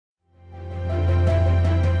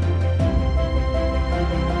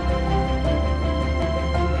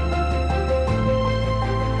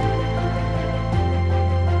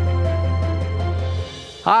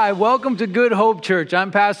Hi, welcome to Good Hope Church.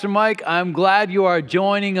 I'm Pastor Mike. I'm glad you are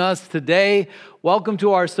joining us today. Welcome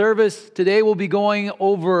to our service. Today we'll be going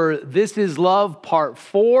over This Is Love Part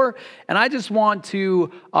 4. And I just want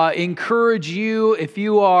to encourage you, if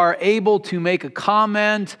you are able to make a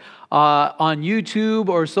comment on YouTube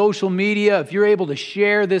or social media, if you're able to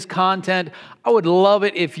share this content, I would love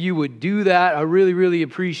it if you would do that. I really, really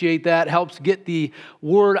appreciate that. It helps get the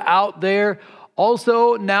word out there.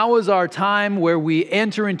 Also, now is our time where we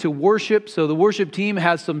enter into worship. So the worship team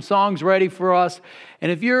has some songs ready for us.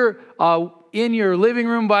 And if you're in your living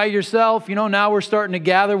room by yourself, now we're starting to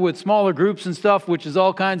gather with smaller groups and stuff, which is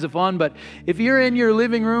all kinds of fun. But if you're in your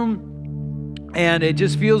living room and it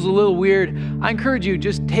just feels a little weird, I encourage you,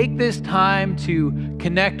 just take this time to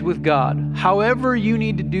connect with God. However you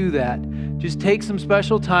need to do that, just take some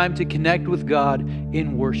special time to connect with God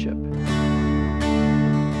in worship.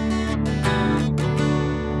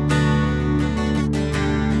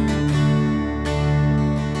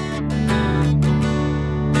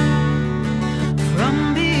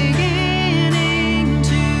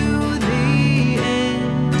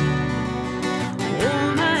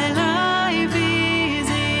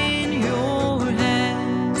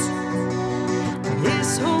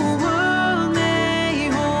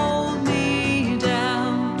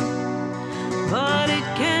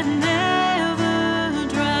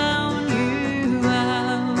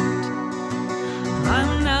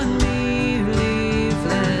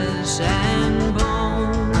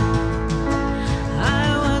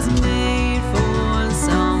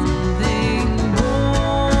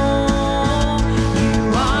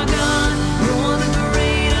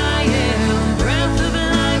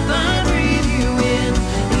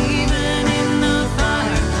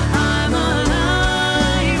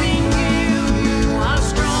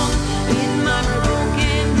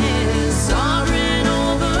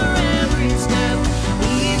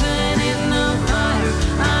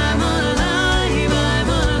 Glory.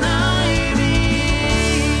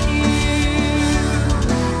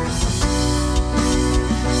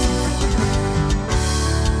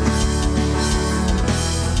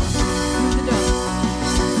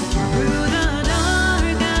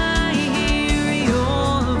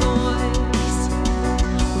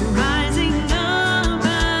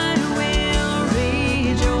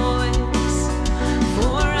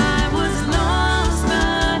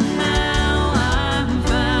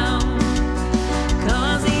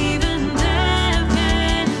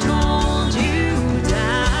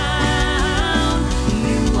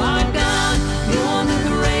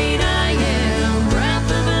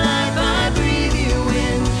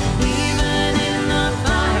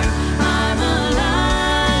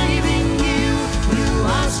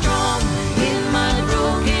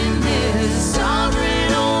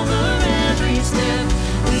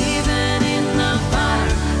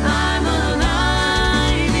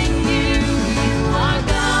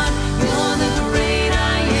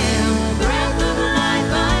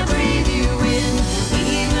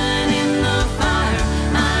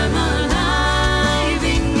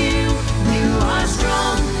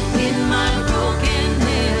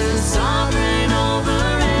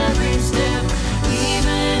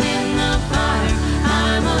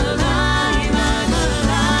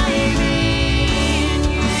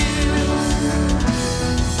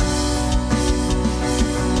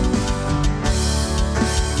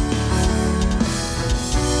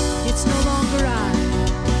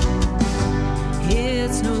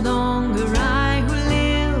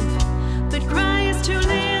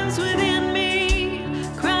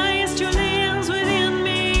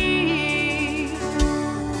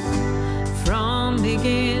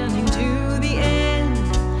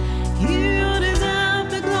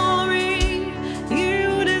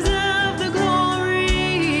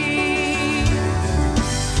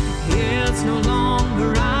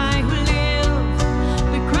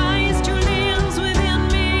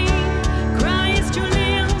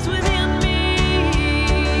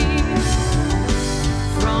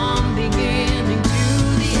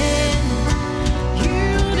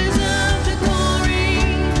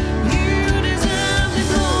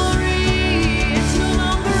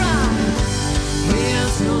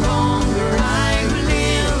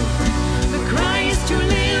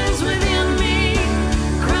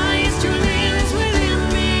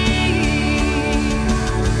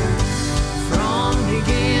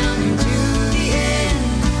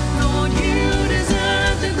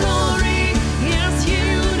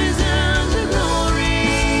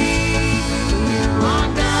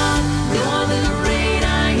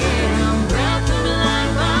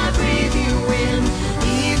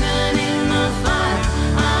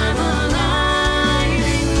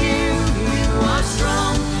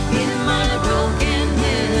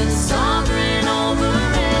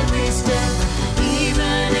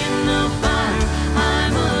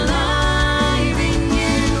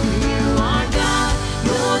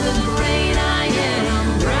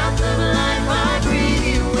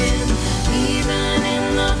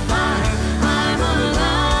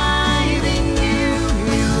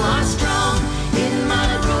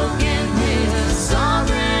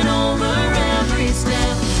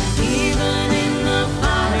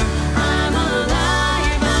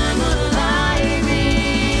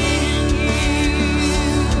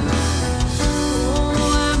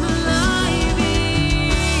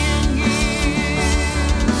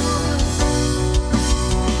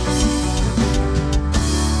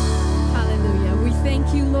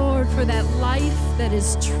 for that life that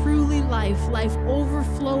is truly life, life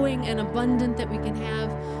overflowing and abundant that we can have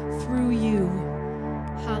through you.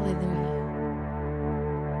 Hallelujah.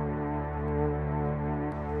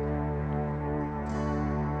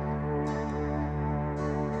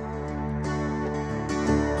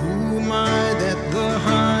 Who am I that the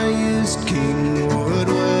highest King would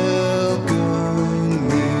welcome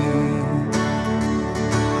me?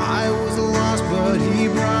 I was lost, but he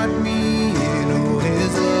brought me in. Oh,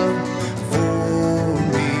 his love for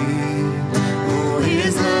me. Oh,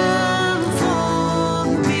 his love for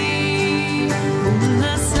me. When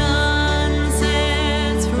the sun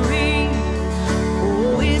sets free,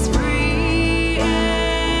 oh, it's free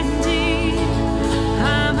indeed.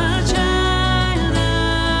 I'm a child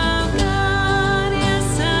of God,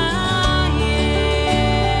 yes I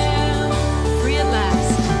am. Free at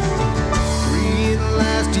last. Free at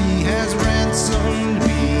last, he has ransomed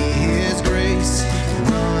me. His grace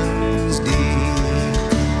runs deep.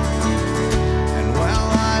 And while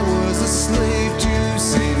I was a slave to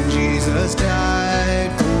sin, Jesus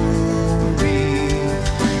died for me.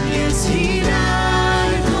 Yes, he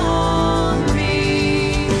died for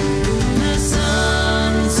me. When the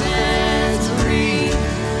sun sets free,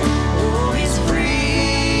 oh, he's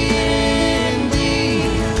free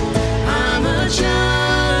indeed. I'm a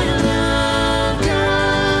child of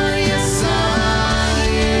God, yes I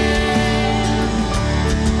am.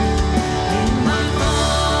 In my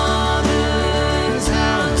Father's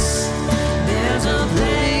house, there's a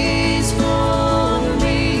place for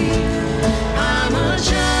me. I'm a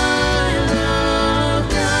child of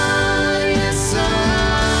God, yes I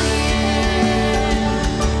am.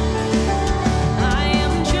 I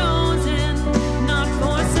am chosen, not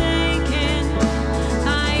forsaken. I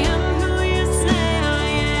am who you say I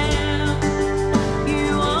am.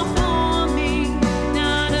 You are for me,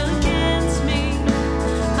 not against me.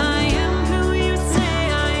 I am who you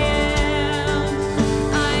say I am.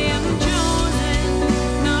 I am chosen,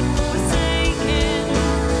 not forsaken.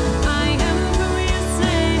 I am who you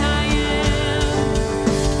say I am.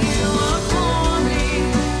 You are for me,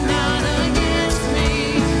 not against me.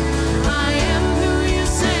 I am who you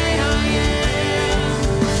say I am.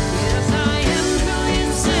 Yes, I am who you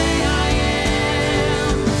say I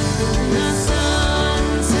am. When the sun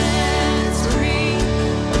sets free,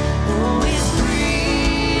 oh, it's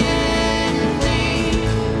free indeed.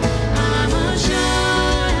 I'm a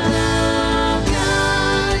child of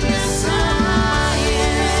God, yes I am.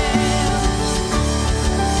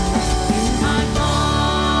 In my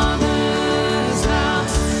Father's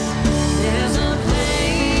house, there's a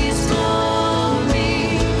place for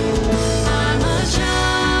me. I'm a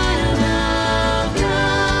child of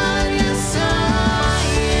God, yes I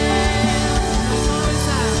am.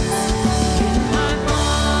 In my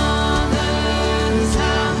Father's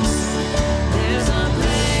house, there's a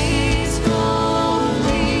place for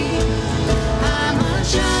me. I'm a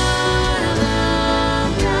child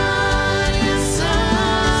of God, yes I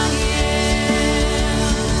am.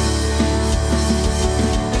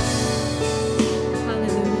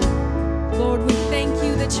 Hallelujah. Lord, we thank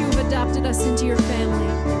you that you have adopted us into your family.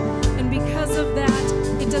 And because of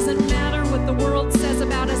that, it doesn't matter what the world says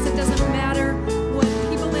about us. It doesn't matter what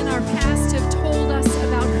people in our past have told us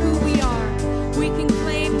about who we are. We can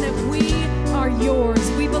claim that we are yours.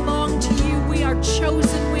 We belong to you. We are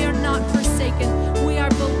chosen. We are not forsaken. We are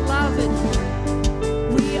beloved.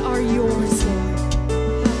 We are yours, Lord.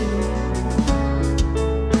 Hallelujah.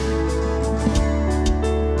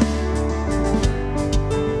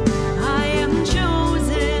 I am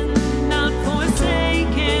chosen, not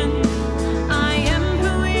forsaken. I am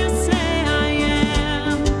who you say I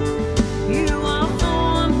am. You are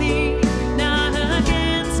for me, not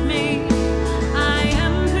against me. I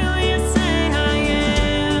am who you say I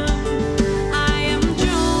am. I am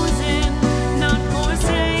chosen, not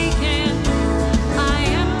forsaken.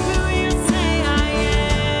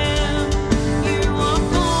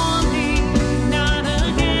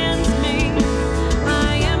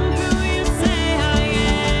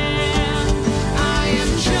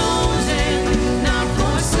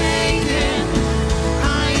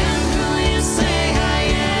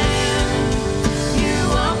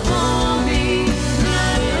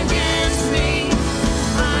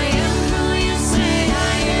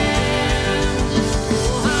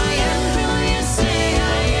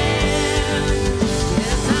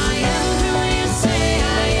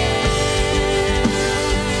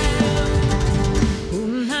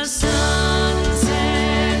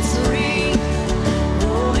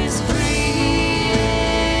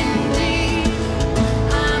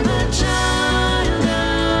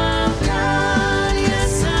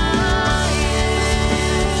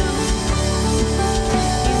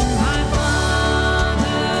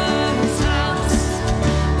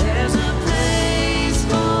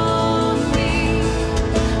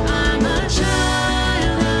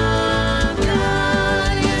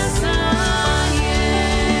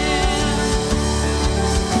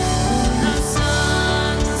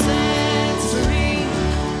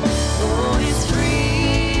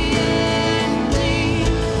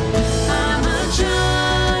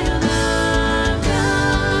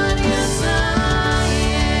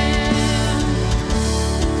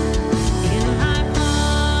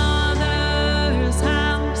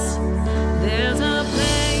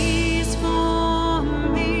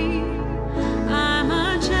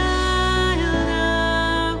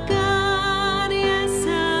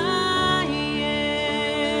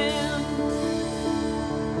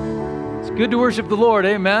 good to worship the Lord,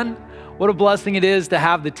 amen. What a blessing it is to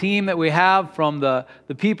have the team that we have, from the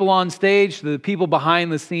people on stage to the people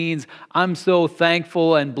behind the scenes. I'm so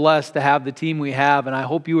thankful and blessed to have the team we have, and I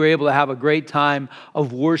hope you were able to have a great time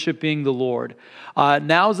of worshiping the Lord.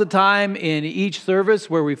 Now's the time in each service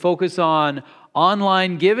where we focus on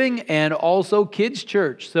online giving and also kids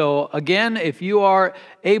church. So again, if you are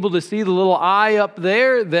able to see the little eye up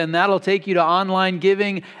there, then that'll take you to online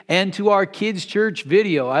giving and to our kids church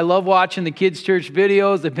video. I love watching the kids church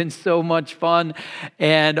videos. They've been so much fun.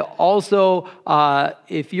 And also,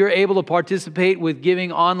 if you're able to participate with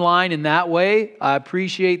giving online in that way, I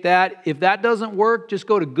appreciate that. If that doesn't work, just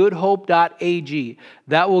go to goodhope.ag.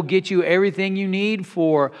 That will get you everything you need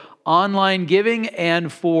for online giving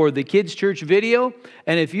and for the kids church video.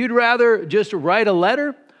 And if you'd rather just write a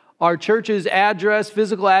letter, our church's address,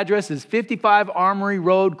 physical address, is 55 Armory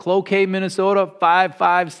Road, Cloquet, Minnesota,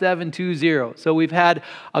 55720. So we've had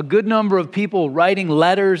a good number of people writing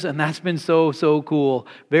letters, and that's been so cool.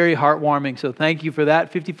 Very heartwarming. So thank you for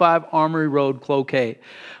that. 55 Armory Road, Cloquet.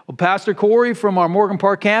 Well, Pastor Corey from our Morgan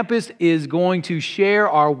Park campus is going to share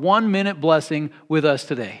our 1-minute blessing with us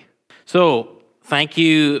today. So, thank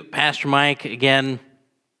you, Pastor Mike. Again,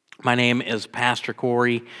 my name is Pastor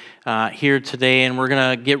Corey here today, and we're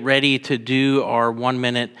going to get ready to do our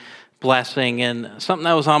 1-minute blessing. And something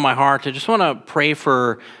that was on my heart, I just want to pray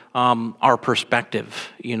for our perspective,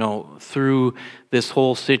 through this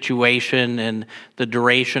whole situation and the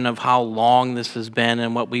duration of how long this has been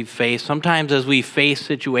and what we've faced. Sometimes as we face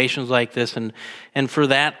situations like this, and for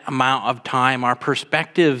that amount of time, our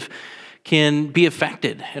perspective can be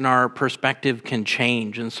affected and our perspective can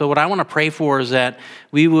change. And so what I want to pray for is that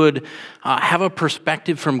we would have a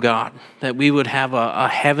perspective from God, that we would have a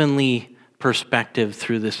heavenly perspective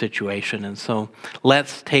through this situation. And so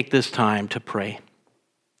let's take this time to pray.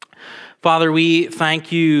 Father, we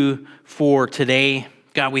thank you for today.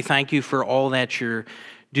 God, we thank you for all that you're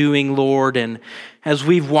doing, Lord. And as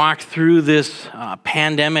we've walked through this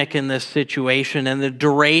pandemic and this situation and the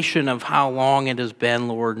duration of how long it has been,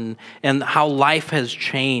 Lord, and how life has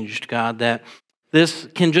changed, God, that this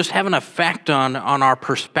can just have an effect on our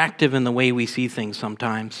perspective and the way we see things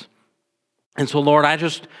sometimes. And so, Lord,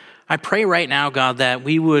 I pray right now, God, that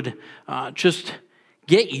we would just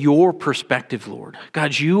get your perspective, Lord.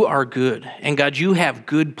 God, you are good, and God, you have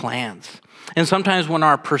good plans. And sometimes when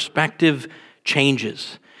our perspective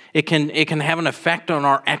changes, it can have an effect on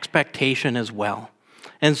our expectation as well.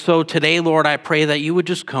 And so today, Lord, I pray that you would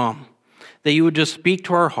just come, that you would just speak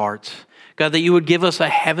to our hearts. God, that you would give us a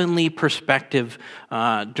heavenly perspective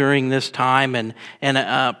during this time, and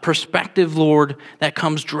a perspective, Lord, that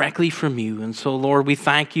comes directly from you. And so, Lord, we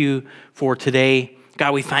thank you for today.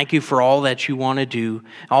 God, we thank you for all that you want to do,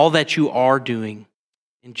 all that you are doing.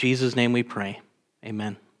 In Jesus' name we pray.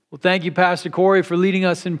 Amen. Well, thank you, Pastor Corey, for leading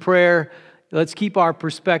us in prayer. Let's keep our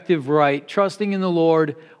perspective right, trusting in the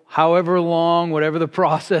Lord, however long, whatever the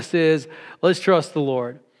process is, let's trust the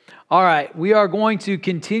Lord. All right, we are going to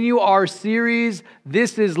continue our series,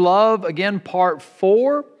 This is Love, again, part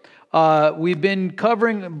 4. We've been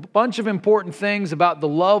covering a bunch of important things about the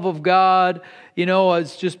love of God.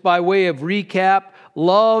 It's just by way of recap.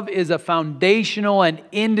 Love is a foundational and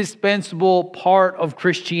indispensable part of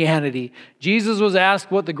Christianity. Jesus was asked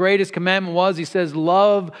what the greatest commandment was. He says,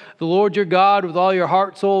 love the Lord your God with all your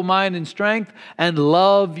heart, soul, mind, and strength, and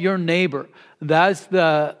love your neighbor. That's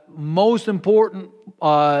the most important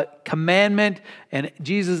commandment, and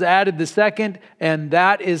Jesus added the second, and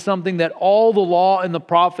that is something that all the law and the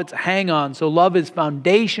prophets hang on. So love is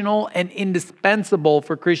foundational and indispensable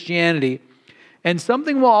for Christianity. And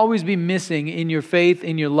something will always be missing in your faith,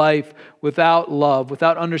 in your life, without love,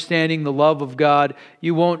 without understanding the love of God.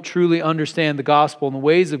 You won't truly understand the gospel and the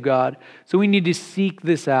ways of God. So we need to seek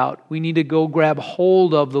this out. We need to go grab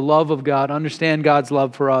hold of the love of God, understand God's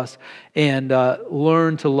love for us, and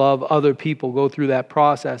learn to love other people, go through that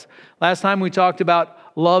process. Last time we talked about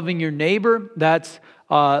loving your neighbor. That's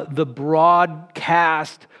the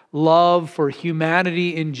broadcast love for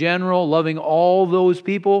humanity in general, loving all those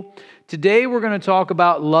people. Today we're going to talk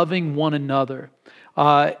about loving one another.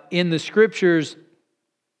 In the scriptures,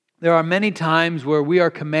 there are many times where we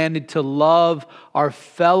are commanded to love our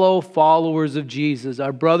fellow followers of Jesus,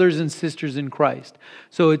 our brothers and sisters in Christ.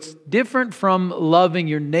 So it's different from loving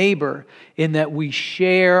your neighbor in that we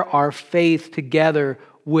share our faith together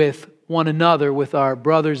with one another, with our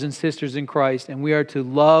brothers and sisters in Christ, and we are to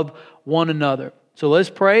love one another. So let's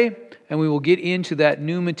pray, and we will get into that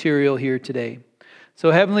new material here today. So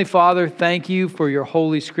Heavenly Father, thank you for your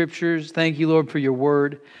holy scriptures. Thank you, Lord, for your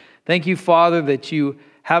word. Thank you, Father, that you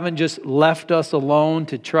haven't just left us alone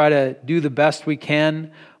to try to do the best we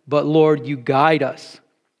can, but Lord, you guide us.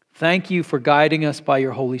 Thank you for guiding us by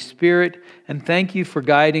your Holy Spirit, and thank you for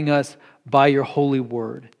guiding us by your holy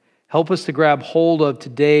word. Help us to grab hold of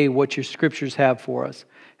today what your scriptures have for us.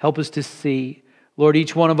 Help us to see. Lord,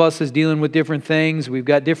 each one of us is dealing with different things. We've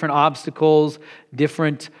got different obstacles,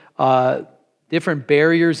 different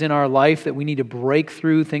barriers in our life that we need to break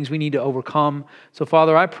through, things we need to overcome. So,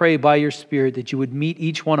 Father, I pray by your Spirit that you would meet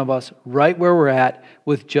each one of us right where we're at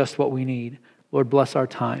with just what we need. Lord, bless our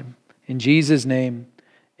time. In Jesus' name,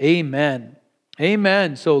 amen.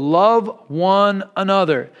 Amen. So love one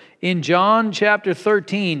another. In John chapter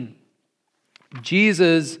 13,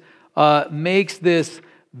 Jesus makes this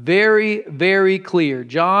very, very clear.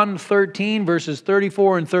 John 13, verses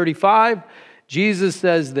 34 and 35, Jesus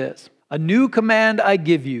says this, "A new command I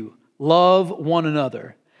give you, love one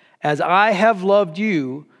another. As I have loved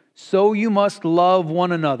you, so you must love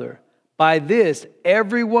one another. By this,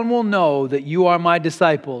 everyone will know that you are my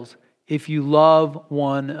disciples, if you love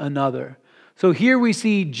one another." So here we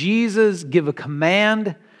see Jesus give a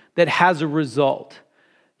command that has a result.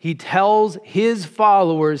 He tells his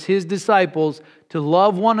followers, his disciples, to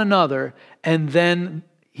love one another, and then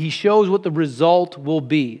he shows what the result will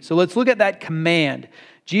be. So let's look at that command.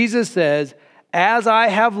 Jesus says, "As I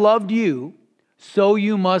have loved you, so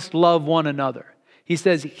you must love one another." He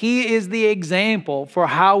says he is the example for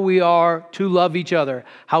how we are to love each other,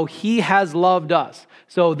 how he has loved us.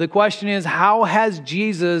 So the question is, how has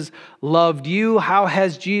Jesus loved you? How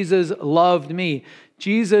has Jesus loved me?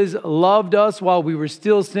 Jesus loved us while we were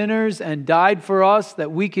still sinners and died for us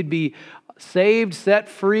that we could be saved, set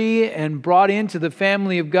free, and brought into the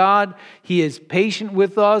family of God. He is patient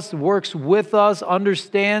with us, works with us,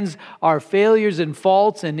 understands our failures and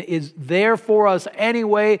faults, and is there for us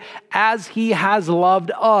anyway. As he has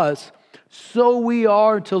loved us, so we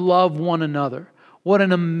are to love one another. What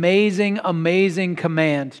an amazing, amazing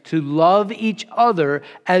command, to love each other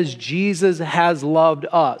as Jesus has loved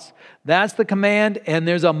us. That's the command, and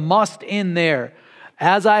there's a must in there.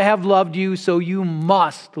 As I have loved you, so you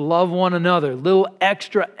must love one another. Little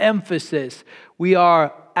extra emphasis. We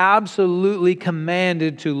are absolutely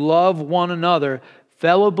commanded to love one another,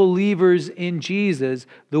 fellow believers in Jesus,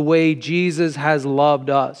 the way Jesus has loved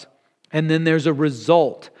us. And then there's a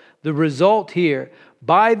result. The result here,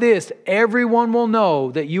 by this, everyone will know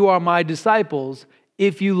that you are my disciples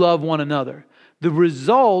if you love one another. The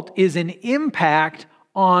result is an impact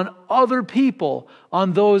on other people,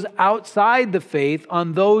 on those outside the faith,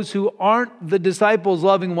 on those who aren't the disciples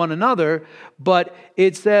loving one another. But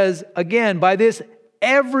it says, again, by this,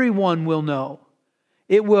 everyone will know.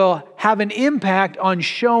 It will have an impact on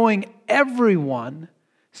showing everyone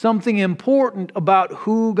something important about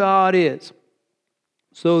who God is.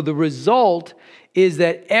 So the result is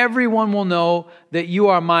that everyone will know that you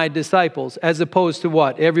are my disciples, as opposed to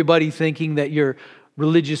what? Everybody thinking that you're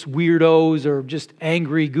religious weirdos or just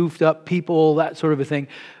angry, goofed up people, that sort of a thing.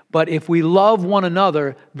 But if we love one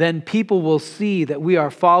another, then people will see that we are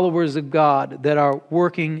followers of God that are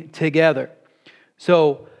working together.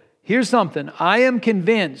 So here's something. I am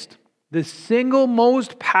convinced the single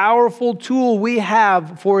most powerful tool we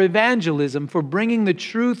have for evangelism, for bringing the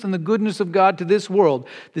truth and the goodness of God to this world,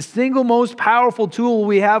 the single most powerful tool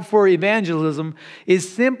we have for evangelism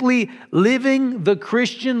is simply living the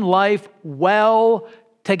Christian life well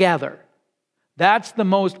together. That's the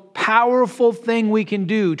most powerful thing we can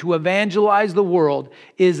do to evangelize the world,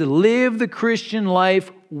 is live the Christian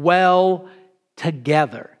life well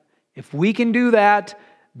together. If we can do that,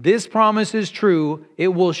 this promise is true. It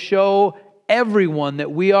will show everyone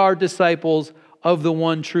that we are disciples of the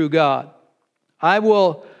one true God.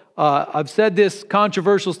 I've said this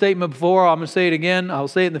controversial statement before. I'm going to say it again. I'll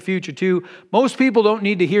say it in the future too. Most people don't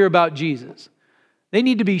need to hear about Jesus. They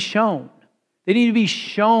need to be shown. They need to be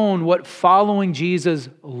shown what following Jesus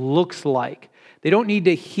looks like. They don't need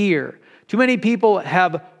to hear. Too many people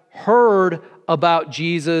have heard about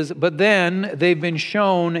Jesus, but then they've been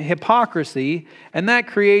shown hypocrisy, and that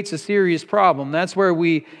creates a serious problem. That's where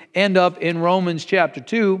we end up in Romans chapter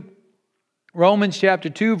 2. Romans chapter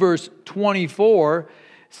 2, verse 24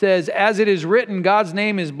 says, "As it is written, God's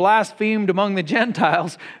name is blasphemed among the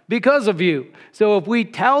Gentiles because of you." So if we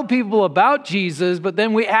tell people about Jesus, but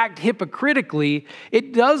then we act hypocritically,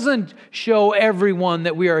 it doesn't show everyone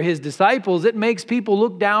that we are his disciples. It makes people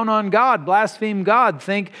look down on God, blaspheme God,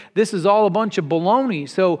 think this is all a bunch of baloney.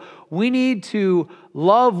 So we need to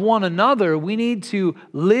love one another. We need to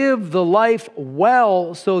live the life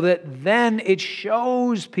well so that then it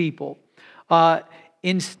shows people.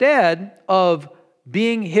 Instead of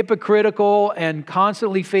being hypocritical and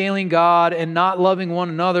constantly failing God and not loving one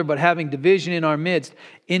another but having division in our midst,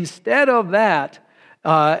 instead of that,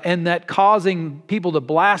 and that causing people to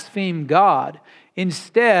blaspheme God.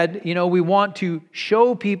 Instead, we want to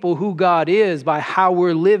show people who God is by how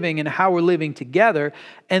we're living and how we're living together.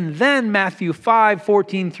 And then Matthew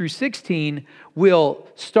 5:14 through 16 will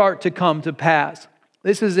start to come to pass.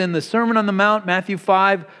 This is in the Sermon on the Mount, Matthew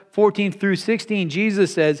 5:14 through 16.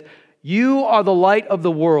 Jesus says, "You are the light of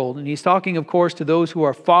the world." And he's talking, of course, to those who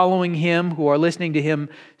are following him, who are listening to him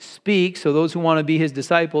speak, so those who want to be his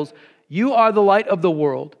disciples. "You are the light of the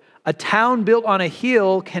world. A town built on a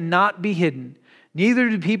hill cannot be hidden. Neither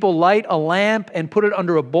do people light a lamp and put it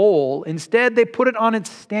under a bowl. Instead, they put it on its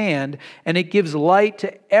stand, and it gives light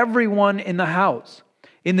to everyone in the house.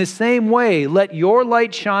 In the same way, let your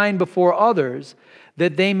light shine before others,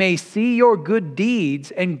 that they may see your good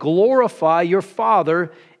deeds and glorify your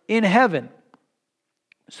Father in heaven."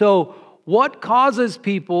 So, what causes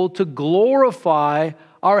people to glorify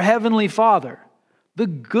our Heavenly Father? The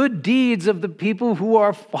good deeds of the people who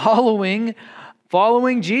are following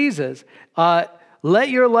Jesus. Let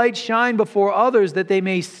your light shine before others, that they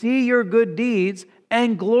may see your good deeds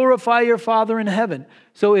and glorify your Father in heaven.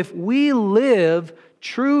 So if we live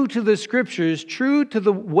true to the Scriptures, true to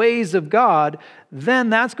the ways of God,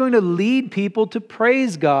 then that's going to lead people to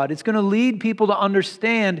praise God. It's going to lead people to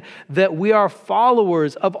understand that we are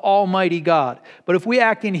followers of Almighty God. But if we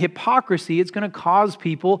act in hypocrisy, it's going to cause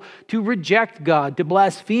people to reject God, to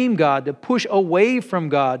blaspheme God, to push away from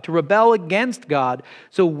God, to rebel against God.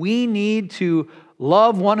 So we need to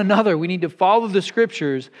love one another. We need to follow the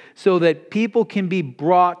Scriptures so that people can be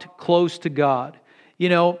brought close to God.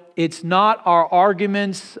 It's not our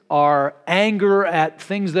arguments, our anger at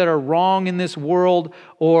things that are wrong in this world,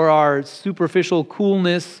 or our superficial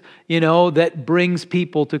coolness, that brings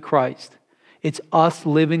people to Christ. It's us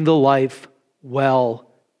living the life well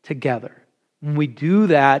together. When we do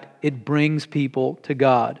that, it brings people to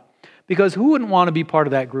God. Because who wouldn't want to be part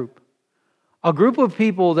of that group? A group of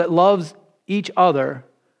people that loves each other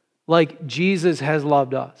like Jesus has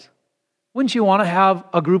loved us. Wouldn't you want to have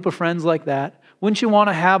a group of friends like that? Wouldn't you want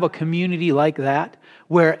to have a community like that,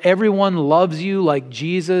 where everyone loves you like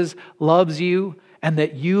Jesus loves you, and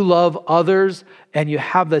that you love others, and you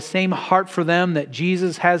have the same heart for them that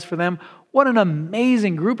Jesus has for them? What an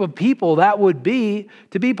amazing group of people that would be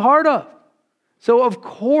to be part of. So of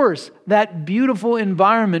course, that beautiful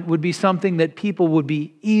environment would be something that people would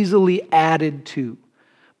be easily added to.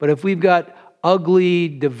 But if we've got ugly,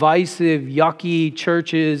 divisive, yucky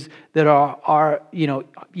churches that are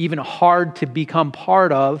even hard to become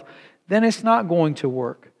part of, then it's not going to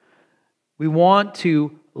work. We want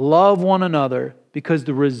to love one another because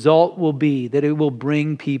the result will be that it will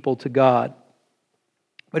bring people to God.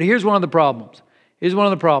 But here's one of the problems.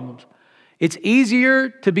 It's easier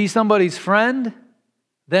to be somebody's friend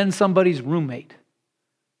than somebody's roommate.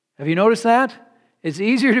 Have you noticed that? It's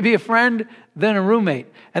easier to be a friend than a roommate.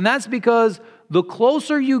 And that's because the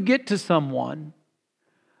closer you get to someone,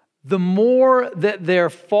 the more that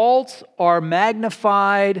their faults are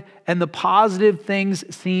magnified and the positive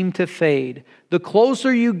things seem to fade. The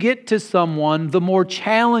closer you get to someone, the more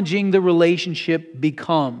challenging the relationship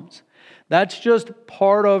becomes. That's just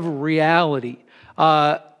part of reality.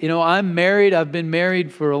 I'm married. I've been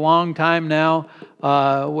married for a long time now.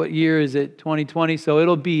 What year is it? 2020. So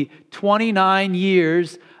it'll be 29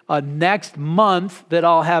 years next month that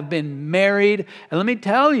I'll have been married. And let me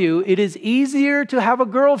tell you, it is easier to have a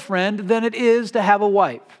girlfriend than it is to have a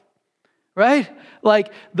wife. Right?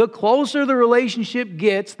 Like, the closer the relationship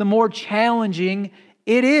gets, the more challenging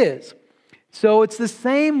it is. So it's the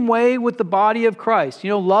same way with the body of Christ.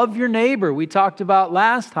 Love your neighbor. We talked about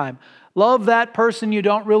last time. Love that person you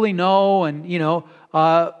don't really know, and,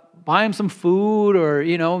 buy them some food, or,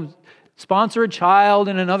 sponsor a child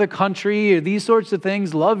in another country, or these sorts of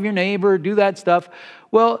things. Love your neighbor, do that stuff.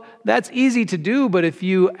 Well, that's easy to do, but if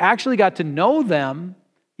you actually got to know them,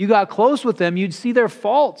 you got close with them, you'd see their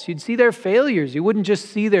faults, you'd see their failures. You wouldn't just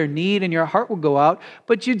see their need and your heart would go out,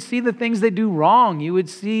 but you'd see the things they do wrong. You would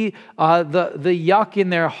see the yuck in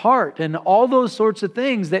their heart and all those sorts of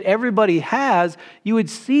things that everybody has. You would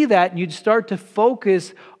see that, and you'd start to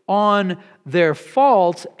focus on their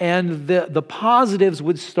faults, and the positives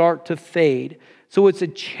would start to fade. So it's a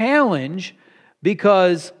challenge,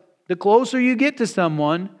 because the closer you get to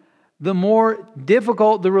someone, the more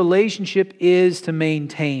difficult the relationship is to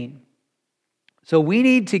maintain. So we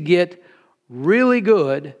need to get really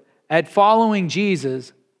good at following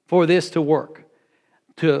Jesus for this to work,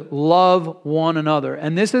 to love one another.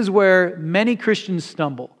 And this is where many Christians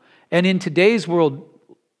stumble. And in today's world,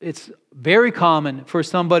 it's very common for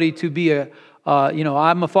somebody to be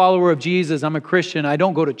I'm a follower of Jesus, I'm a Christian, I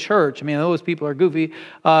don't go to church. I mean, those people are goofy.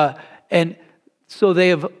 And So they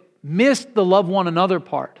have missed the love one another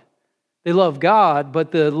part. They love God,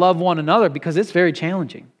 but the love one another, because it's very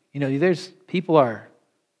challenging. There's people are,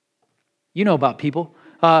 about people.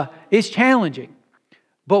 It's challenging.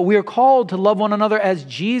 But we're called to love one another as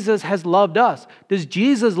Jesus has loved us. Does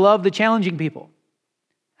Jesus love the challenging people?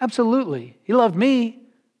 Absolutely. He loved me.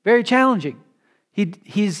 Very challenging.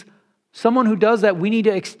 He's someone who does that. We need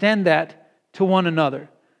to extend that to one another.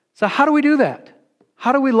 So how do we do that?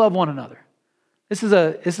 How do we love one another? This is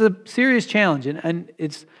a serious challenge, and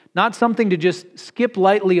it's not something to just skip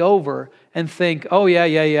lightly over and think, oh,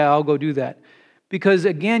 yeah, I'll go do that. Because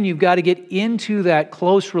again, you've got to get into that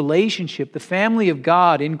close relationship. The family of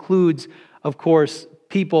God includes, of course,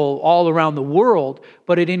 people all around the world,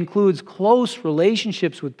 but it includes close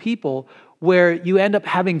relationships with people where you end up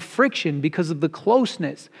having friction because of the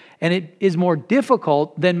closeness. And it is more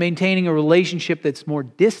difficult than maintaining a relationship that's more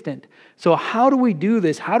distant. So how do we do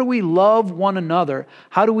this? How do we love one another?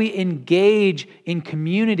 How do we engage in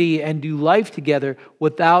community and do life together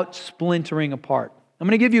without splintering apart? I'm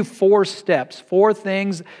going to give you 4 steps, 4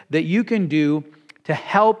 things that you can do to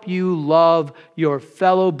help you love your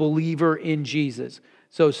fellow believer in Jesus.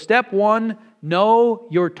 So step 1, know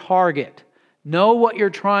your target. Know what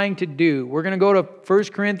you're trying to do. We're going to go to 1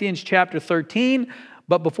 Corinthians chapter 13.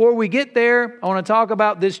 But before we get there, I want to talk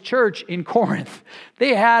about this church in Corinth.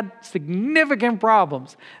 They had significant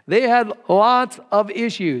problems. They had lots of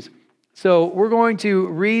issues. So we're going to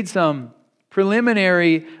read some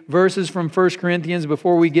preliminary verses from 1 Corinthians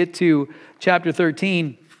before we get to chapter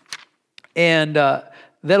 13. And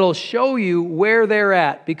that'll show you where they're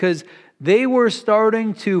at, because they were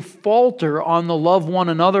starting to falter on the love one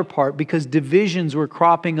another part because divisions were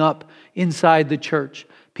cropping up inside the church.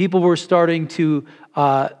 People were starting to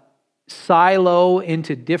silo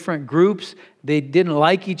into different groups. They didn't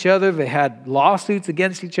like each other. They had lawsuits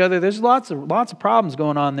against each other. There's lots of problems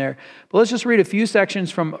going on there. But let's just read a few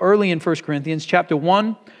sections from early in 1 Corinthians. Chapter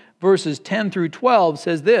 1, verses 10 through 12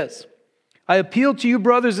 says this: I appeal to you,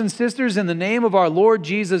 brothers and sisters, in the name of our Lord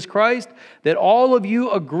Jesus Christ, that all of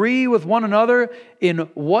you agree with one another in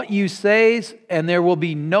what you say, and there will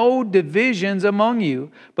be no divisions among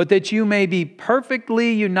you, but that you may be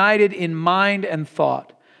perfectly united in mind and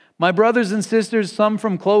thought. My brothers and sisters, some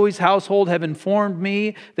from Chloe's household have informed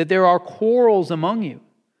me that there are quarrels among you.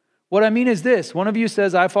 What I mean is this: one of you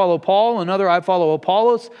says, I follow Paul, another, I follow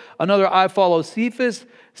Apollos, another, I follow Cephas,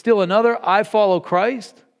 still another, I follow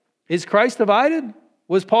Christ. Is Christ divided?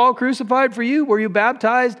 Was Paul crucified for you? Were you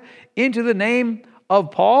baptized into the name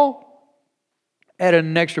of Paul? Added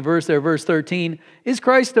an extra verse there, verse 13. Is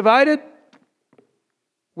Christ divided?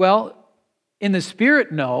 Well, in the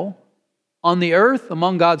spirit, no. On the earth,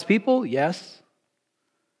 among God's people, yes.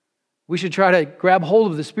 We should try to grab hold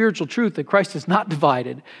of the spiritual truth that Christ is not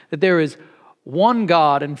divided, that there is one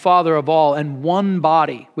God and Father of all and one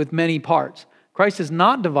body with many parts. Christ is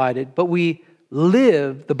not divided, but we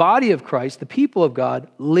live, the body of Christ, the people of God,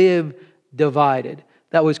 live divided.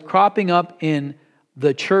 That was cropping up in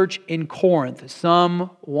the church in Corinth.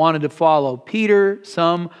 Some wanted to follow Peter,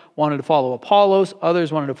 some wanted to follow Apollos,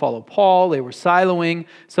 others wanted to follow Paul. They were siloing.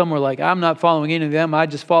 Some were like, I'm not following any of them. I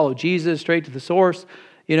just follow Jesus straight to the source.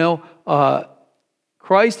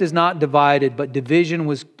 Christ is not divided, but division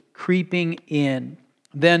was creeping in.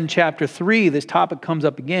 Then chapter 3, this topic comes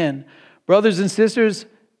up again. Brothers and sisters,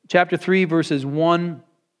 chapter 3, verses 1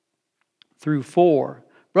 through 4.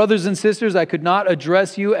 Brothers and sisters, I could not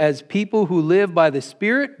address you as people who live by the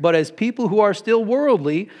Spirit, but as people who are still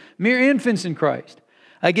worldly, mere infants in Christ.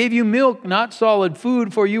 I gave you milk, not solid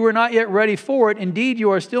food, for you were not yet ready for it. Indeed,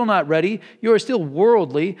 you are still not ready. You are still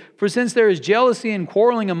worldly. For since there is jealousy and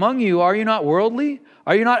quarreling among you, are you not worldly?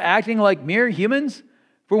 Are you not acting like mere humans?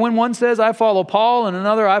 For when one says, I follow Paul, and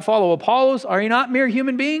another, I follow Apollos, are you not mere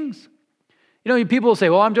human beings? People will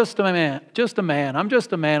say, well, I'm just a man, I'm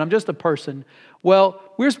just a person. Well,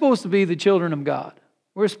 we're supposed to be the children of God.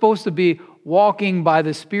 We're supposed to be walking by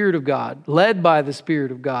the Spirit of God, led by the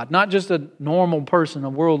Spirit of God, not just a normal person, a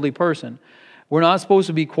worldly person. We're not supposed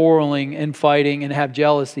to be quarreling and fighting and have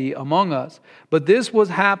jealousy among us. But this was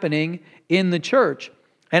happening in the church.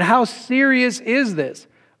 And how serious is this?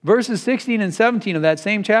 Verses 16 and 17 of that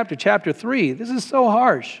same chapter, chapter 3, this is so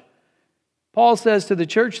harsh. Paul says to the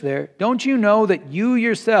church there, don't you know that you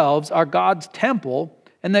yourselves are God's temple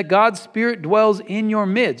and that God's Spirit dwells in your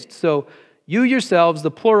midst? So you yourselves,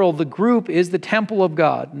 the plural, the group is the temple of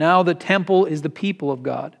God. Now the temple is the people of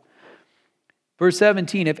God. Verse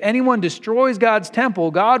 17, if anyone destroys God's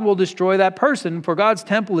temple, God will destroy that person, for God's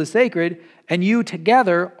temple is sacred, and you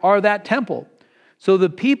together are that temple. So the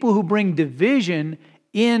people who bring division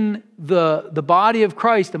in the body of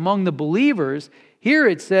Christ among the believers, here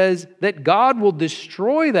it says that God will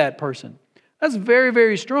destroy that person. That's very,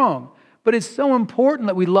 very strong. But it's so important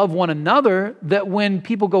that we love one another that when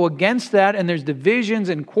people go against that and there's divisions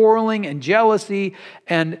and quarreling and jealousy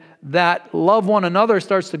and that love one another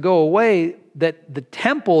starts to go away, that the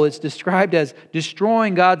temple is described as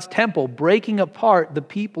destroying God's temple, breaking apart the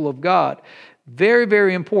people of God. Very,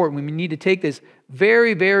 very important. We need to take this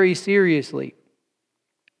very, very seriously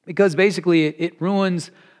because basically it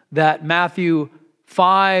ruins that Matthew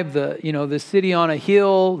 5, the city on a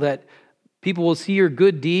hill, that people will see your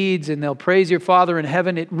good deeds and they'll praise your Father in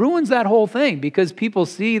heaven. It ruins that whole thing because people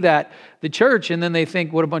see that the church and then they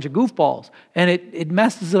think, what a bunch of goofballs. And it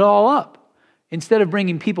messes it all up. Instead of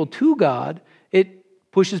bringing people to God, it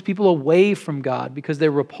pushes people away from God because they're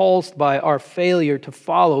repulsed by our failure to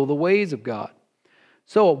follow the ways of God.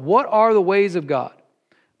 So what are the ways of God?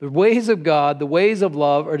 The ways of God, the ways of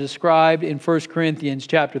love are described in 1 Corinthians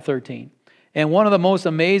chapter 13. And one of the most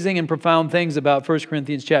amazing and profound things about 1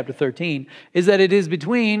 Corinthians chapter 13 is that it is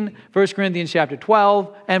between 1 Corinthians chapter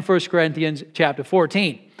 12 and 1 Corinthians chapter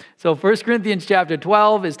 14. So 1 Corinthians chapter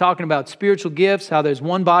 12 is talking about spiritual gifts, how there's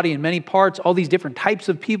one body and many parts, all these different types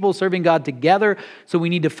of people serving God together. So we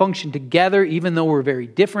need to function together even though we're very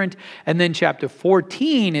different. And then chapter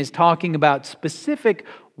 14 is talking about specific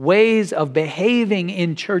ways of behaving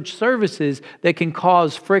in church services that can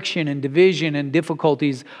cause friction and division and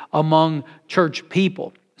difficulties among church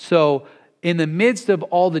people. So in the midst of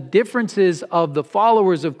all the differences of the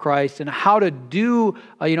followers of Christ and how to do,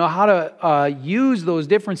 how to use those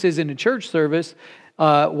differences in a church service,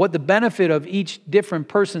 what the benefit of each different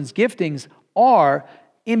person's giftings are,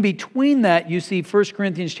 in between that, you see 1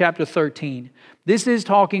 Corinthians chapter 13. This is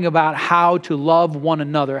talking about how to love one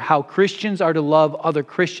another, how Christians are to love other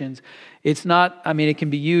Christians. It's not, it can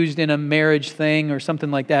be used in a marriage thing or something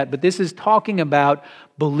like that, but this is talking about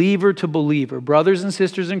believer to believer, brothers and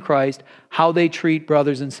sisters in Christ, how they treat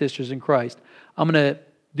brothers and sisters in Christ. I'm going to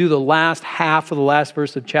do the last half of the last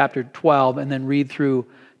verse of chapter 12 and then read through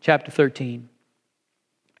chapter 13.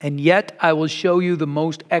 And yet I will show you the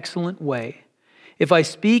most excellent way. If I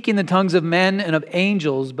speak in the tongues of men and of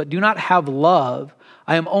angels, but do not have love,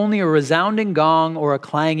 I am only a resounding gong or a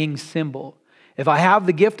clanging cymbal. If I have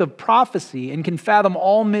the gift of prophecy and can fathom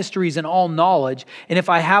all mysteries and all knowledge, and if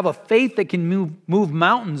I have a faith that can move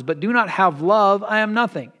mountains, but do not have love, I am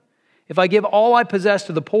nothing. If I give all I possess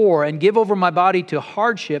to the poor and give over my body to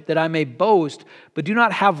hardship that I may boast, but do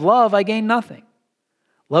not have love, I gain nothing.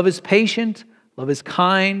 Love is patient, love is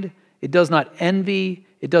kind, it does not envy,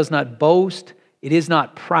 it does not boast, it is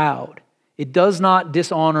not proud. It does not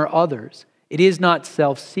dishonor others. It is not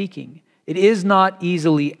self-seeking. It is not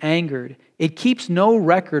easily angered. It keeps no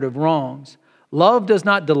record of wrongs. Love does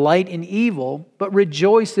not delight in evil, but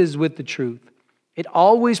rejoices with the truth. It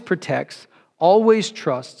always protects, always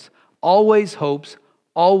trusts, always hopes,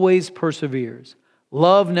 always perseveres.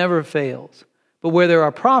 Love never fails. But where there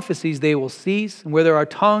are prophecies, they will cease. And where there are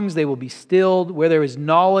tongues, they will be stilled. Where there is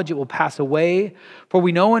knowledge, it will pass away. For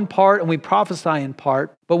we know in part and we prophesy in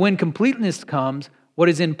part. But when completeness comes, what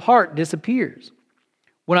is in part disappears.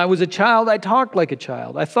 When I was a child, I talked like a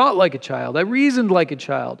child. I thought like a child. I reasoned like a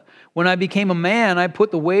child. When I became a man, I put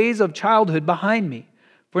the ways of childhood behind me.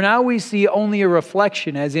 For now we see only a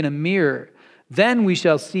reflection as in a mirror. Then we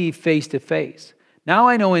shall see face to face. Now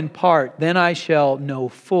I know in part, then I shall know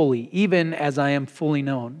fully, even as I am fully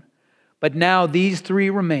known. But now these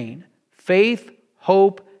three remain, faith,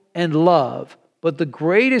 hope, and love. But the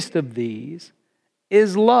greatest of these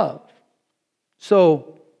is love.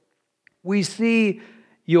 So we see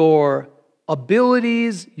your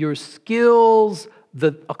abilities, your skills,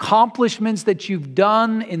 the accomplishments that you've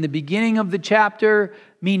done in the beginning of the chapter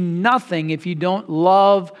mean nothing if you don't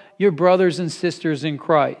love your brothers and sisters in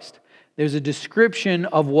Christ. There's a description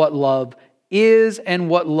of what love is and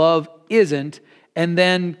what love isn't, and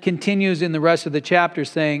then continues in the rest of the chapter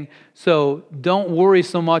saying, so don't worry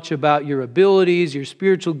so much about your abilities, your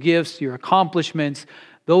spiritual gifts, your accomplishments.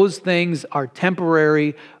 Those things are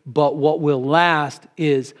temporary, but what will last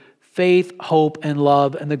is faith, hope, and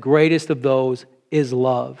love, and the greatest of those is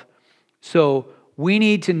love. So we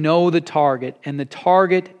need to know the target, and the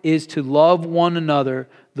target is to love one another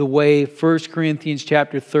the way 1 Corinthians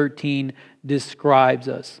chapter 13 describes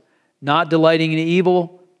us. Not delighting in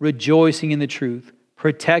evil, rejoicing in the truth,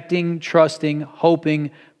 protecting, trusting,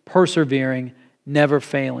 hoping, persevering, never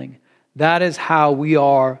failing. That is how we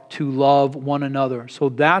are to love one another. So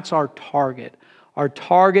that's our target. Our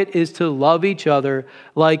target is to love each other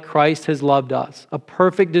like Christ has loved us. A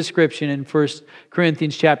perfect description in 1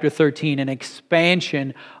 Corinthians chapter 13, an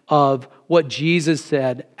expansion of what Jesus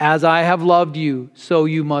said, as I have loved you, so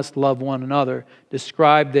you must love one another,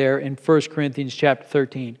 described there in 1 Corinthians chapter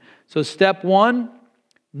 13. So step 1,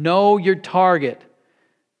 know your target.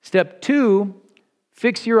 Step 2,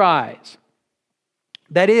 fix your eyes.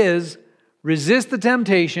 That is, resist the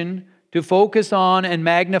temptation to focus on and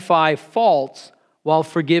magnify faults while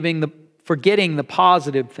forgetting the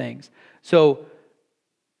positive things. So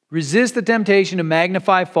resist the temptation to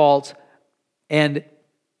magnify faults, and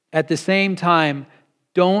at the same time,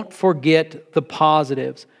 don't forget the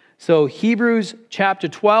positives. So Hebrews chapter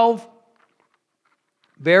 12,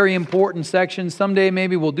 very important section. Someday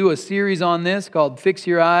maybe we'll do a series on this called Fix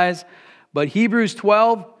Your Eyes. But Hebrews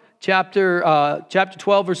 12, chapter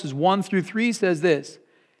 12, verses 1 through 3 says this: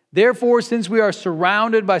 Therefore, since we are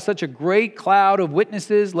surrounded by such a great cloud of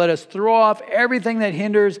witnesses, let us throw off everything that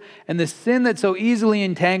hinders and the sin that so easily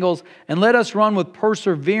entangles, and let us run with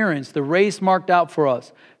perseverance the race marked out for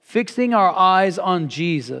us, fixing our eyes on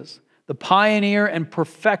Jesus, the pioneer and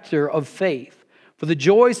perfecter of faith. For the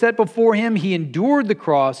joy set before him, he endured the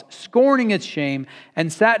cross, scorning its shame,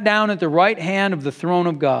 and sat down at the right hand of the throne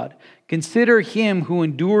of God. Consider him who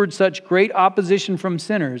endured such great opposition from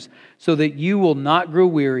sinners, so that you will not grow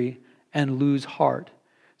weary and lose heart.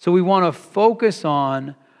 So we want to focus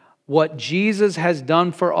on what Jesus has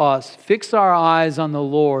done for us. Fix our eyes on the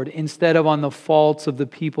Lord instead of on the faults of the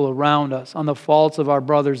people around us, on the faults of our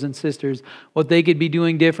brothers and sisters, what they could be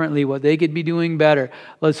doing differently, what they could be doing better.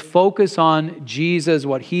 Let's focus on Jesus,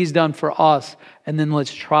 what he's done for us, and then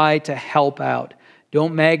let's try to help out.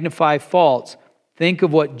 Don't magnify faults. Think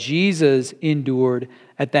of what Jesus endured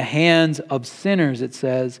at the hands of sinners, it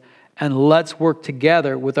says, and let's work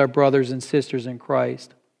together with our brothers and sisters in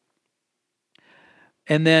Christ.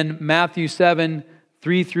 And then Matthew 7,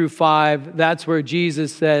 3 through 5, that's where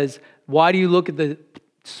Jesus says, why do you look at the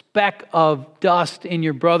speck of dust in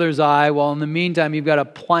your brother's eye while in the meantime you've got a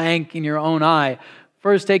plank in your own eye?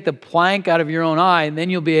 First take the plank out of your own eye, and then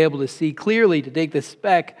you'll be able to see clearly to take the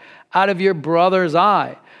speck out of your brother's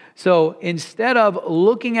eye. So instead of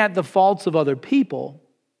looking at the faults of other people,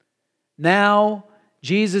 now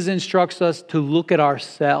Jesus instructs us to look at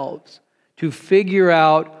ourselves, to figure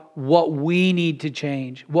out what we need to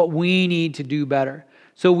change, what we need to do better.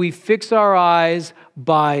 So we fix our eyes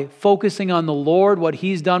by focusing on the Lord, what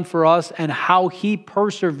he's done for us, and how he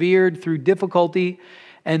persevered through difficulty.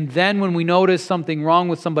 And then when we notice something wrong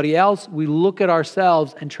with somebody else, we look at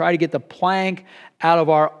ourselves and try to get the plank out of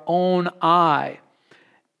our own eye.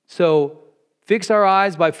 So fix our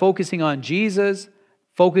eyes by focusing on Jesus,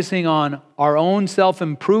 focusing on our own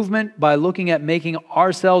self-improvement by looking at making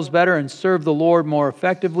ourselves better and serve the Lord more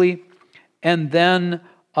effectively. And then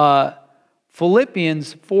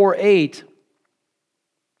Philippians 4:8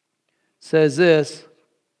 says this.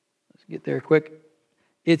 Let's get there quick.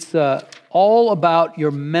 It's all about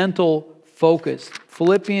your mental focus.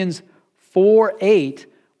 Philippians 4:8,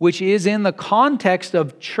 which is in the context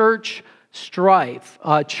of church strife,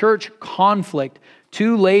 church conflict.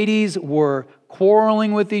 Two ladies were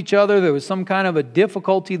quarreling with each other. There was some kind of a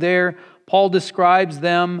difficulty there. Paul describes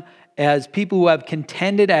them as people who have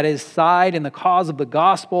contended at his side in the cause of the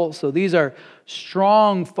gospel. So these are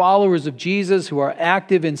strong followers of Jesus who are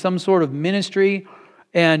active in some sort of ministry.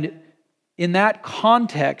 And in that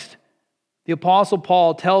context, the Apostle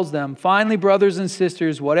Paul tells them, finally, brothers and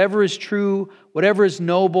sisters, whatever is true, whatever is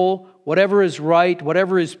noble, whatever is right,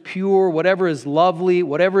 whatever is pure, whatever is lovely,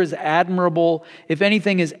 whatever is admirable, if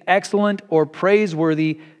anything is excellent or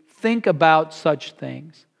praiseworthy, think about such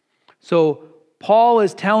things. So Paul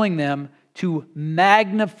is telling them to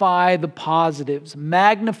magnify the positives,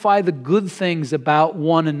 magnify the good things about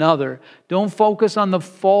one another. Don't focus on the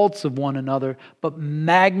faults of one another, but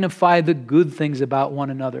magnify the good things about one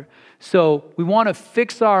another. So we want to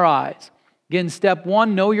fix our eyes. Again, step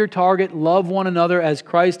 1, know your target, love one another as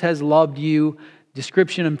Christ has loved you.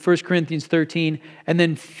 Description in 1 Corinthians 13. And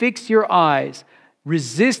then fix your eyes.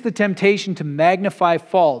 Resist the temptation to magnify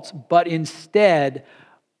faults, but instead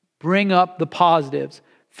bring up the positives.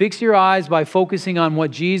 Fix your eyes by focusing on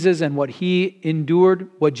what Jesus and what he endured,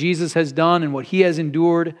 what Jesus has done and what he has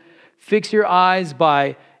endured. Fix your eyes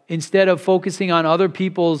by, instead of focusing on other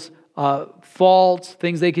people's faults,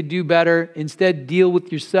 things they could do better, instead deal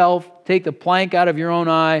with yourself. Take the plank out of your own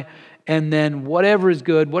eye, and then whatever is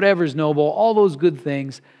good, whatever is noble, all those good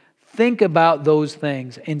things, think about those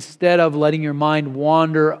things instead of letting your mind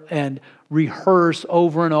wander and rehearse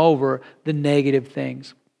over and over the negative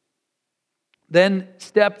things. Then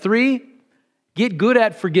step 3, get good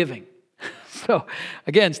at forgiving. So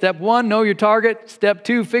again, step 1, know your target. Step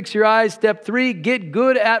 2, fix your eyes. Step 3, get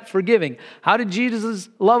good at forgiving. How did Jesus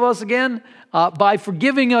love us again? By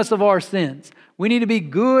forgiving us of our sins. We need to be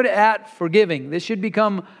good at forgiving. This should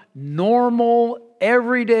become normal,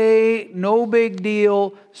 everyday, no big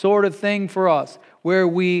deal sort of thing for us, where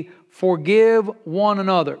we forgive one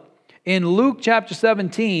another. In Luke chapter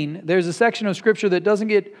 17, there's a section of Scripture that doesn't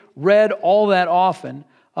get read all that often.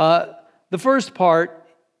 The first part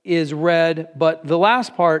is read, but the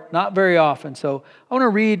last part, not very often. So I want to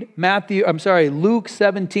read Luke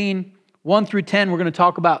 17, 1 through 10. We're going to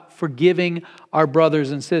talk about forgiving our brothers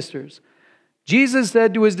and sisters. Jesus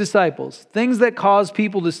said to his disciples, "Things that cause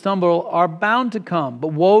people to stumble are bound to come,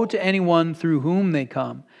 but woe to anyone through whom they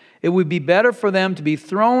come. It would be better for them to be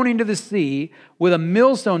thrown into the sea with a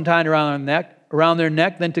millstone tied around their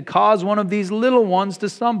neck than to cause one of these little ones to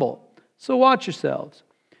stumble. So watch yourselves.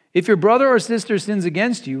 If your brother or sister sins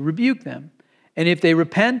against you, rebuke them. And if they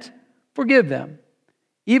repent, forgive them.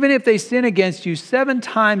 Even if they sin against you 7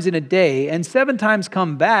 times in a day and 7 times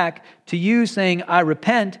come back to you saying, 'I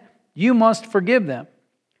repent,' you must forgive them."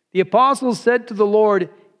 The apostles said to the Lord,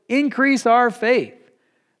 "Increase our faith."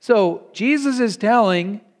 So Jesus is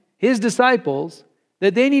telling his disciples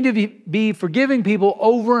that they need to be forgiving people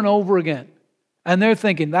over and over again. And they're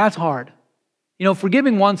thinking, that's hard.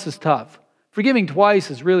 Forgiving once is tough. Forgiving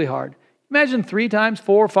twice is really hard. Imagine 3 times,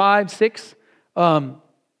 4, 5, 6.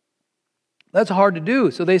 That's hard to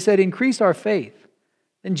do. So they said, increase our faith.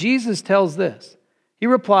 Then Jesus tells this. He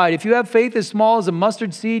replied, "If you have faith as small as a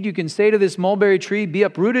mustard seed, you can say to this mulberry tree, 'Be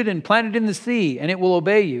uprooted and planted in the sea,' and it will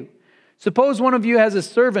obey you. Suppose one of you has a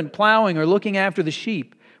servant plowing or looking after the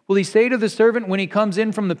sheep. Will he say to the servant when he comes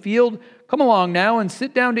in from the field, 'Come along now and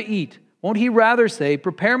sit down to eat'? Won't he rather say,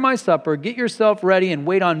 'Prepare my supper, get yourself ready, and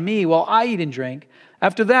wait on me while I eat and drink?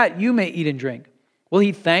 After that, you may eat and drink'? Will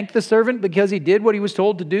he thank the servant because he did what he was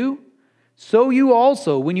told to do? So you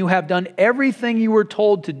also, when you have done everything you were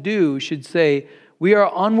told to do, should say, 'We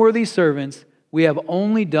are unworthy servants. We have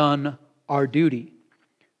only done our duty.'"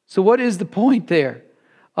 So what is the point there?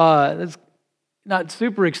 That's not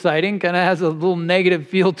super exciting, kind of has a little negative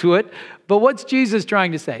feel to it. But what's Jesus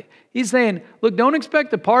trying to say? He's saying, look, don't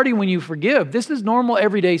expect a party when you forgive. This is normal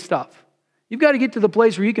everyday stuff. You've got to get to the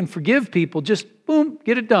place where you can forgive people. Just boom,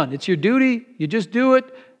 get it done. It's your duty. You just do it.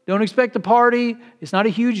 Don't expect a party. It's not a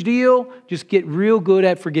huge deal. Just get real good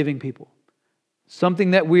at forgiving people.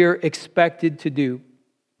 Something that we're expected to do.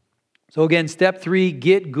 So again, step 3,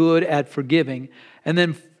 get good at forgiving. And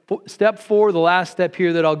then step 4, the last step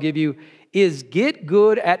here that I'll give you, is get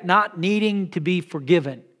good at not needing to be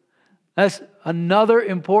forgiven. That's another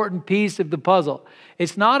important piece of the puzzle.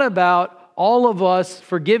 It's not about all of us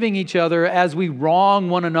forgiving each other as we wrong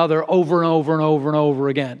one another over and over and over and over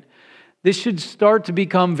again. This should start to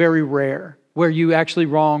become very rare, where you actually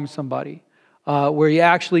wrong somebody, where you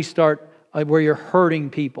actually start, where you're hurting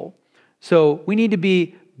people. So we need to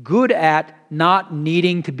be good at not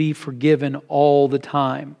needing to be forgiven all the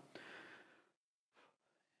time.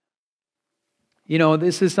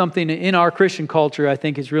 This is something in our Christian culture I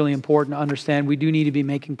think is really important to understand. We do need to be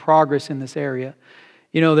making progress in this area.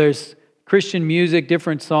 There's Christian music,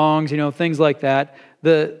 different songs, things like that.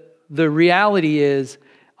 The reality is,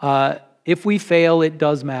 if we fail, it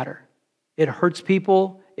does matter. It hurts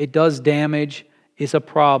people. It does damage. It's a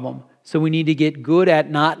problem. So we need to get good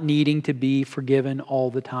at not needing to be forgiven all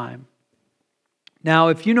the time. Now,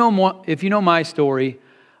 if you know my story,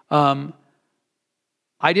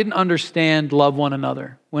 I didn't understand love one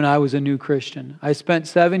another when I was a new Christian. I spent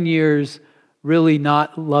 7 years really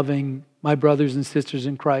not loving my brothers and sisters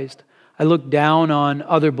in Christ. I looked down on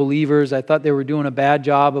other believers. I thought they were doing a bad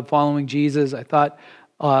job of following Jesus. I thought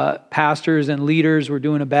pastors and leaders were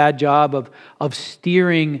doing a bad job of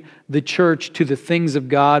steering the church to the things of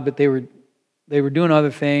God, but they were doing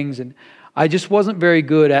other things, and I just wasn't very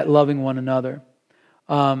good at loving one another.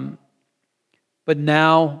 But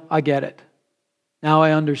now I get it. Now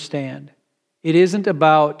I understand. It isn't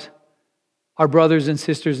about our brothers and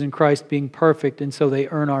sisters in Christ being perfect and so they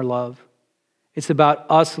earn our love. It's about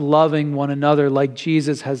us loving one another like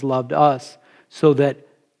Jesus has loved us so that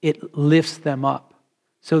it lifts them up,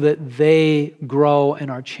 so that they grow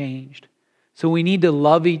and are changed. So we need to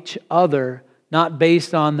love each other not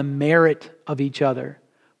based on the merit of each other,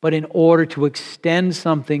 but in order to extend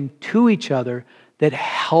something to each other that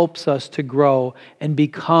helps us to grow and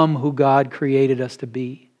become who God created us to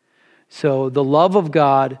be. So the love of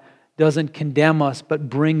God doesn't condemn us, but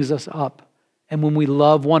brings us up. And when we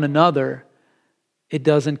love one another, it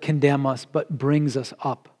doesn't condemn us, but brings us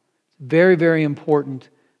up. Very, very important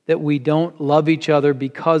that we don't love each other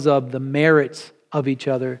because of the merits of each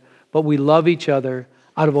other, but we love each other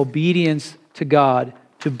out of obedience to God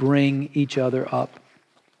to bring each other up.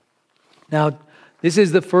 Now, this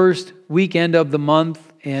is the first weekend of the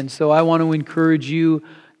month, and so I want to encourage you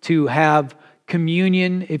to have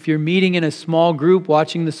communion. If you're meeting in a small group,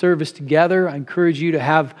 watching the service together, I encourage you to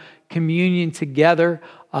have communion together.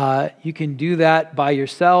 You can do that by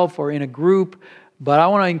yourself or in a group, but I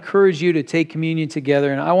want to encourage you to take communion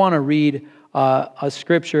together, and I want to read a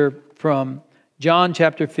scripture from John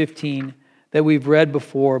chapter 15 that we've read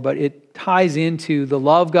before, but it ties into the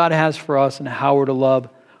love God has for us and how we're to love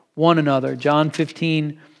one another. John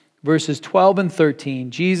 15, verses 12 and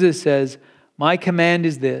 13, Jesus says, "My command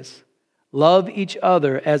is this, love each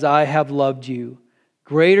other as I have loved you.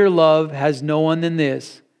 Greater love has no one than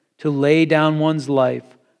this, to lay down one's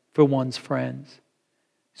life for one's friends."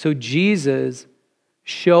 So Jesus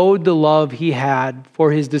showed the love he had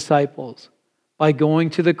for his disciples by going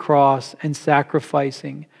to the cross and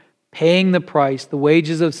sacrificing, paying the price. The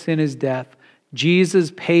wages of sin is death.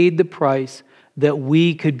 Jesus paid the price that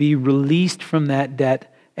we could be released from that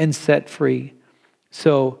debt and set free.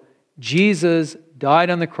 So Jesus died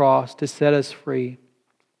on the cross to set us free.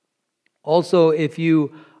 Also,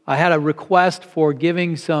 I had a request for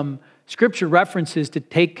giving some scripture references to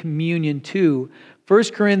take communion to.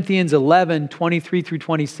 1 Corinthians 11, 23 through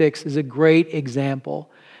 26 is a great example.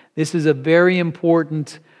 This is a very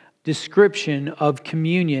important description of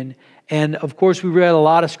communion. And of course, we read a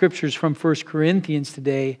lot of scriptures from 1 Corinthians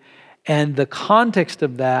today. And the context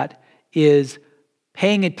of that is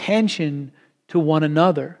paying attention to one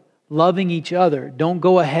another, loving each other. Don't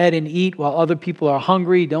go ahead and eat while other people are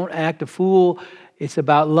hungry. Don't act a fool. It's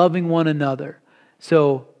about loving one another.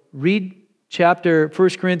 So read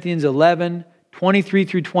 1 Corinthians 11, 23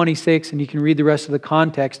 through 26, and you can read the rest of the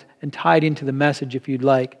context and tie it into the message if you'd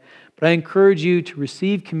like. But I encourage you to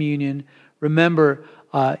receive communion. Remember,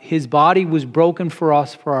 his body was broken for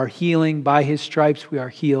us for our healing. By his stripes we are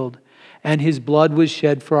healed. And his blood was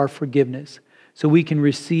shed for our forgiveness. So we can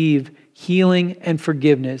receive healing and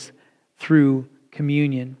forgiveness through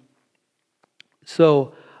communion.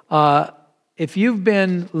 So if you've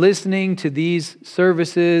been listening to these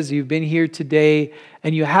services, you've been here today,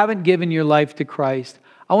 and you haven't given your life to Christ,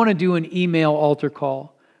 I want to do an email altar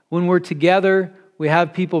call. When we're together, we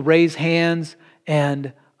have people raise hands,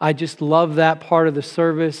 and I just love that part of the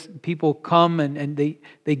service. People come and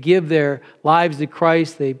they give their lives to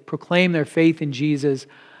Christ. They proclaim their faith in Jesus.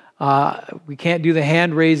 We can't do the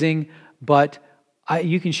hand raising, but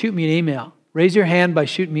you can shoot me an email. Raise your hand by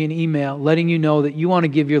shooting me an email, letting you know that you want to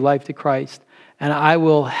give your life to Christ, and I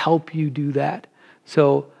will help you do that.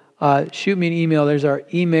 So shoot me an email. There's our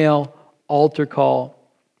email altar call.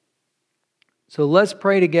 So let's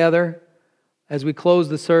pray together as we close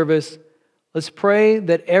the service. Let's pray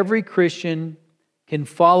that every Christian can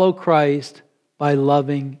follow Christ by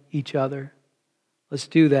loving each other. Let's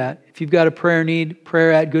do that. If you've got a prayer need,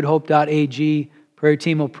 prayer@goodhope.ag. Prayer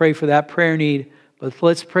team will pray for that prayer need. But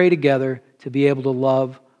let's pray together to be able to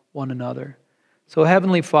love one another. So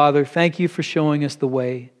Heavenly Father, thank you for showing us the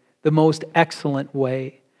way, the most excellent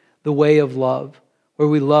way, the way of love, where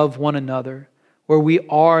we love one another, where we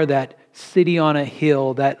are that city on a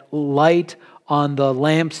hill, that light on the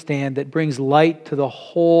lampstand that brings light to the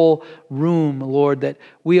whole room, Lord, that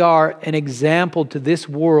we are an example to this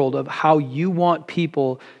world of how you want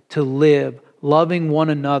people to live, loving one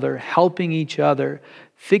another, helping each other,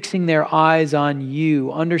 fixing their eyes on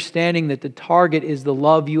you, understanding that the target is the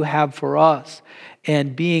love you have for us,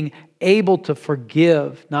 and being able to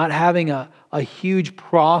forgive, not having a huge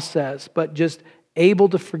process, but just able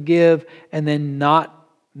to forgive and then not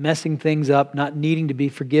messing things up, not needing to be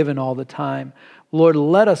forgiven all the time. Lord,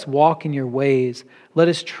 let us walk in your ways. Let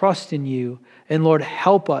us trust in you. And Lord,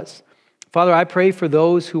 help us. Father, I pray for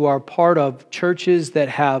those who are part of churches that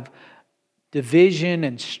have division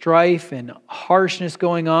and strife and harshness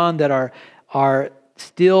going on, that are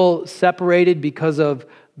still separated because of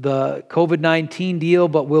the COVID-19 deal,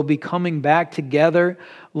 but will be coming back together.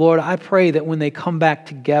 Lord, I pray that when they come back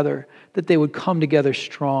together, that they would come together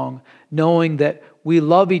strong, knowing that we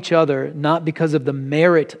love each other, not because of the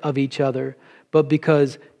merit of each other, but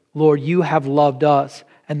because, Lord, you have loved us,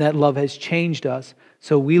 and that love has changed us.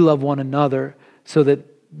 So we love one another so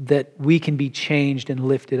that we can be changed and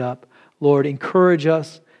lifted up. Lord, encourage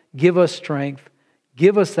us, give us strength,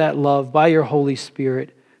 give us that love by your Holy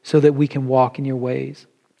Spirit so that we can walk in your ways.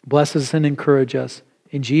 Bless us and encourage us.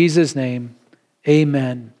 In Jesus' name,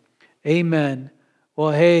 amen. Amen.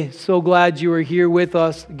 Well, hey, so glad you were here with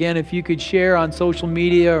us. Again, if you could share on social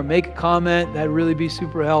media or make a comment, that'd really be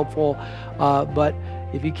super helpful. But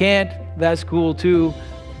if you can't, that's cool too.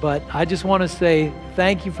 But I just want to say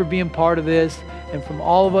thank you for being part of this. And from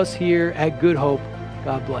all of us here at Good Hope,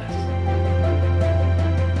 God bless.